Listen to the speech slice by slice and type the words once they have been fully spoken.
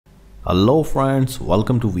Hello friends,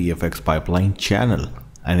 welcome to VFX Pipeline channel,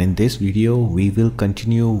 and in this video we will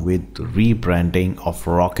continue with rebranding of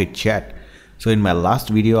RocketChat. So in my last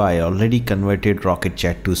video I already converted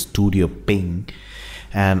RocketChat to Studio Ping,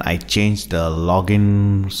 and I changed the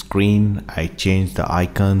login screen, I changed the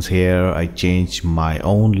icons here, I changed my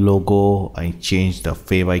own logo, I changed the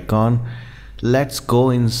fave icon. Let's go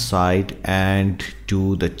inside and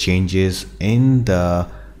do the changes in the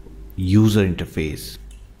user interface.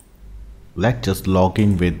 Let's just log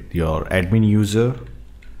in with your admin user.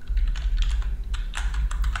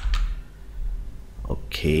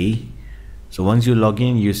 Okay, so once you log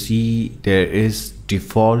in, you see there is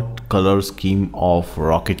default color scheme of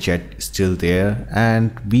RocketChat still there,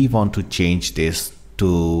 and we want to change this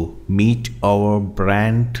to meet our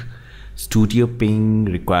brand Studio Ping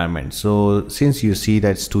requirement. So since you see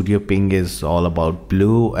that Studio Ping is all about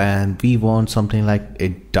blue, and we want something like a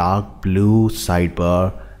dark blue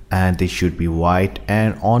sidebar, and they should be white,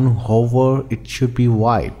 and on hover it should be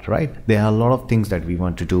white, right? There are a lot of things that we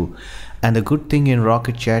want to do, and the good thing in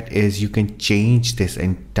RocketChat is you can change this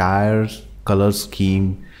entire color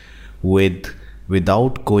scheme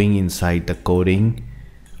without going inside the coding.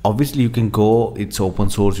 Obviously you can go, it's open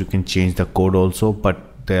source, you can change the code also,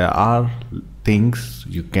 but there are things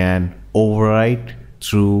you can override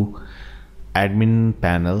through admin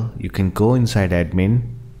panel. You can go inside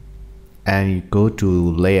admin and you go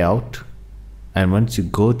to layout, and once you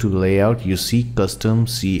go to layout you see custom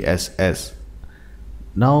CSS.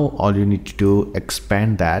 Now all you need to do,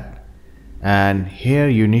 expand that, and here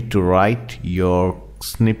you need to write your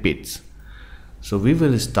snippets. So we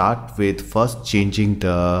will start with first changing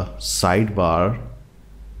the sidebar.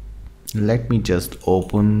 Let me just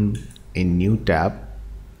open a new tab.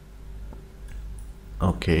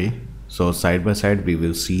 Okay, so side by side we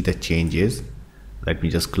will see the changes. Let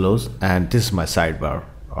me just close, and this is my sidebar.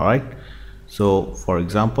 All right, so for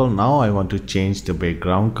example, now I want to change the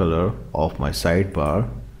background color of my sidebar.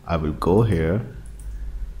 I will go here.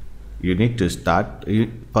 You need to start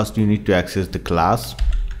first, you need to access the class,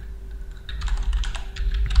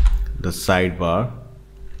 the sidebar,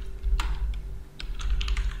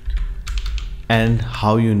 and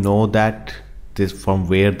how you know that this from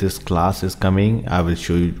where this class is coming, I will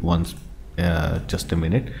show you once. Just a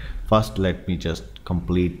minute. First let me just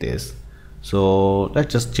complete this. So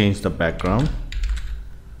let's just change the background.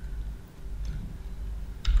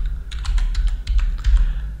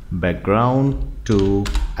 Background to,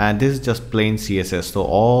 and this is just plain CSS, so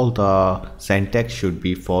all the syntax should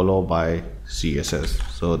be followed by CSS.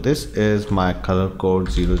 So this is my color code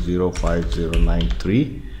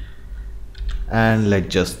 005093, and let's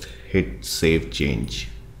just hit save change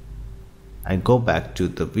and go back to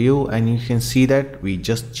the view, and you can see that we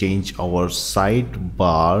just change our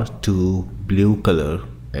sidebar to blue color,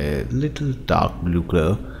 a little dark blue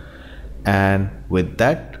color, and with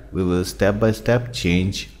that we will step by step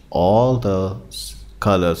change all the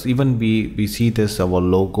colors. Even we see this, our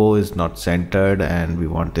logo is not centered and we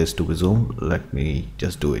want this to be zoomed. Let me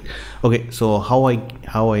just do it. Okay, so how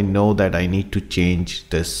I know that I need to change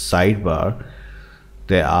this sidebar,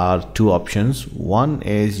 there are two options. One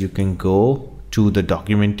is you can go to the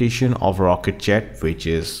documentation of RocketChat, which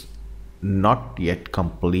is not yet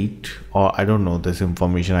complete, or I don't know, this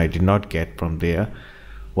information I did not get from there.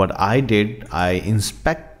 What I did, I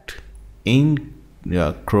inspect in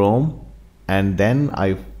Chrome, and then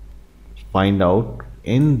I find out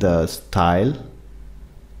in the style.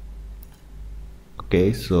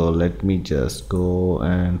 Okay, so let me just go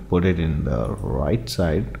and put it in the right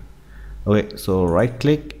side. Okay, so right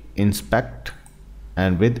click, inspect,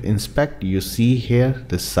 and with inspect you see here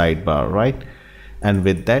the sidebar, right? And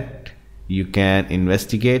with that you can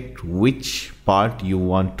investigate which part you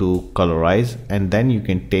want to colorize, and then you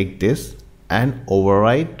can take this and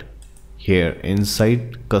override here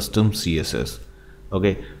inside custom CSS.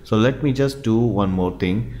 Okay, so let me just do one more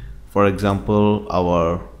thing. For example,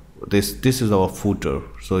 our this is our footer.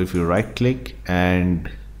 So if you right click and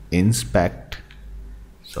inspect,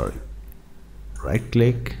 right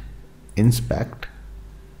click, inspect,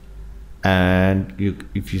 and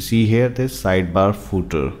if you see here this sidebar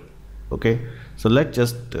footer. Okay, so let's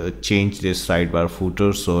just change this sidebar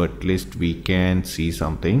footer so at least we can see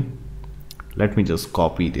something. Let me just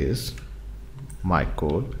copy this, my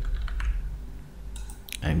code,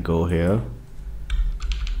 and go here,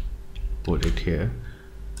 put it here.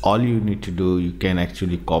 All you need to do, you can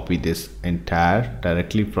actually copy this entire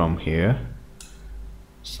directly from here,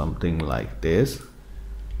 something like this,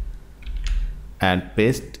 and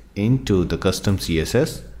paste into the custom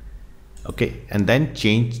CSS. Okay, and then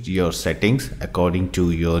change your settings according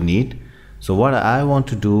to your need. So what I want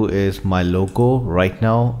to do is my logo right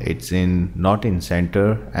now it's in not in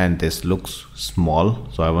center and this looks small,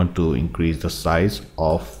 so I want to increase the size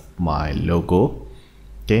of my logo.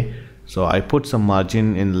 Okay, so I put some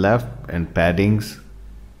margin in left and paddings,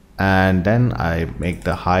 and then I make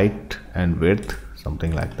the height and width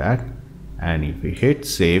something like that. And if we hit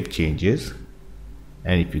save changes,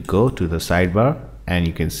 and if you go to the sidebar, and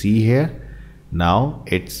you can see here now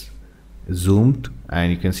it's zoomed,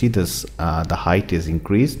 and you can see this the height is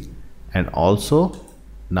increased, and also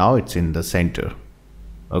now it's in the center.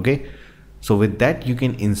 Okay, so with that you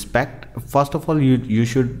can inspect. First of all, you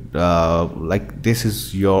should like, this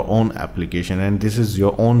is your own application and this is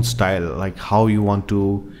your own style, like how you want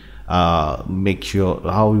to make sure,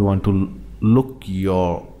 how you want to look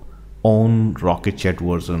your own RocketChat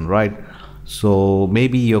version, right? So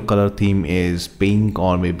maybe your color theme is pink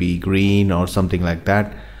or maybe green or something like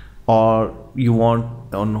that, or you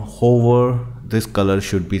want on hover this color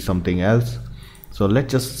should be something else. So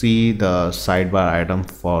let's just see the sidebar item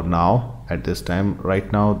for now at this time.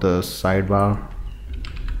 Right now the sidebar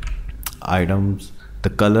items, the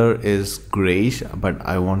color is grayish, but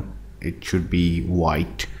I want it should be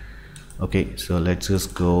white. Okay, so let's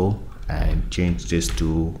just go and change this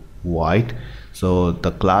to white. So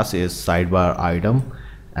the class is sidebar item,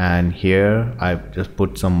 and here I've just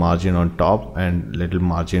put some margin on top and little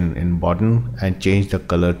margin in bottom and change the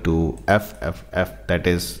color to FFF, that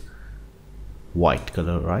is white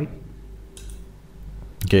color, right?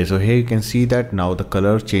 Okay, so here you can see that now the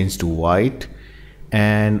color changed to white.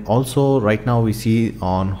 And also right now we see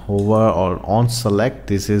on hover or on select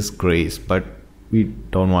this is grays, but we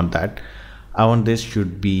don't want that. I want this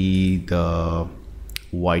should be the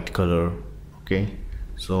white color. Okay,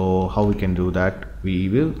 so how we can do that? We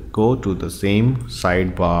will go to the same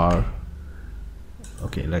sidebar.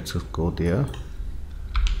 Okay, let's just go there.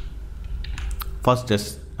 First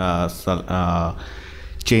just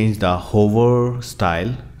change the hover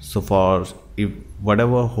style. So for if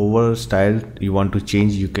whatever hover style you want to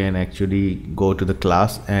change, you can actually go to the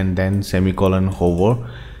class and then semicolon hover,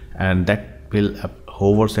 and that will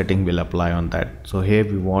hover setting will apply on that. So here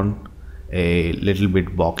we want a little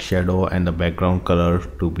bit box shadow and the background color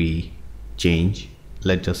to be changed.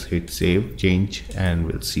 Let's just hit save change and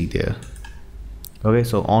we'll see there. Okay,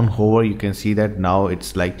 so on hover you can see that now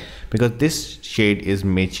it's like, because this shade is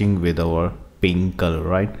matching with our pink color,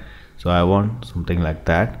 right? So I want something like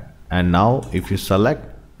that. And now if you select,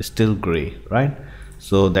 it's still gray, right?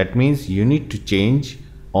 So that means you need to change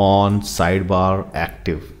on sidebar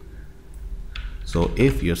active. So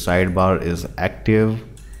if your sidebar is active,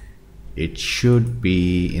 it should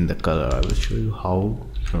be in the color. I will show you how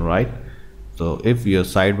you can write. So if your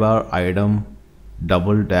sidebar item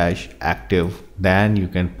double dash active, then you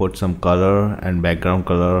can put some color and background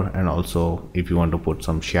color, and also if you want to put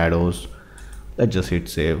some shadows, let's just hit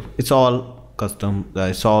save. It's all custom,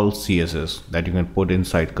 it's all CSS that you can put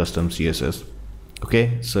inside custom CSS.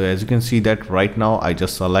 Okay, so as you can see that right now I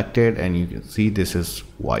just selected, and you can see this is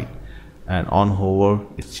white, and on hover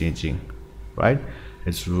it's changing, right?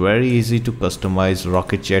 It's very easy to customize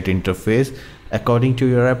RocketChat interface according to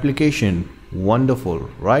your application. Wonderful,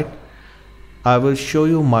 right? I will show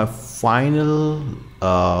you my final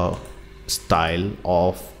style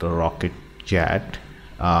of the RocketChat.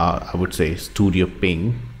 I would say Studio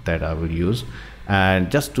Ping that I will use,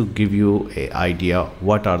 and just to give you an idea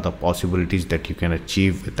what are the possibilities that you can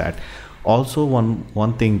achieve with that. Also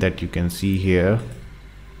one thing that you can see here,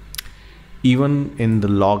 even in the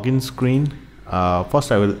login screen,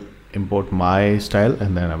 first I will import my style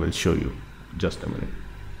and then I will show you. Just a minute.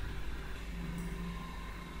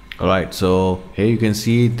 Alright, so here you can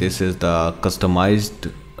see this is the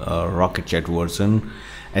customized RocketChat version.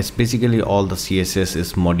 As basically all the CSS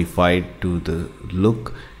is modified to the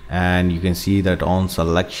look, and you can see that on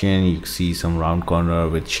selection you see some round corner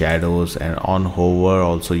with shadows, and on hover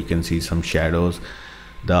also you can see some shadows.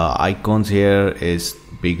 The icons here is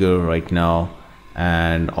bigger right now,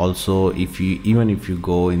 and also if you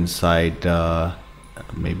go inside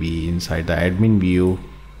maybe inside the admin view,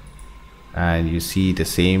 and you see the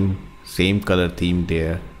same color theme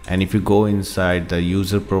there, and if you go inside the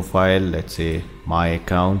user profile, let's say my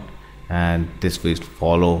account, and this will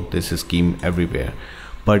follow this scheme everywhere.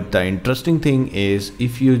 But the interesting thing is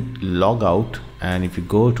if you log out and if you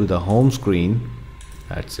go to the home screen,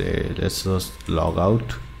 let's just log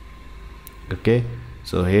out. Okay,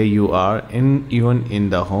 so here you are, even in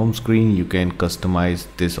the home screen you can customize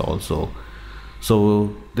this also.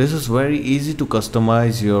 So this is very easy to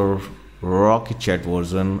customize your RocketChat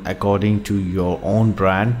version according to your own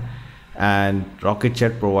brand. And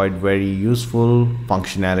RocketChat provide very useful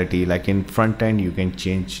functionality. Like in front end, you can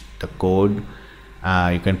change the code.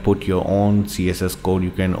 You can put your own CSS code.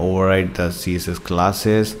 You can override the CSS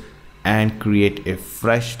classes and create a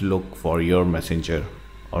fresh look for your messenger.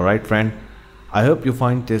 All right, friend. I hope you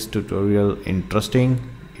find this tutorial interesting.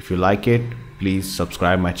 If you like it, please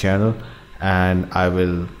subscribe my channel, and I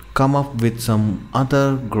will come up with some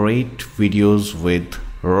other great videos with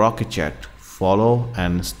RocketChat. Follow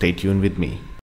and stay tuned with me.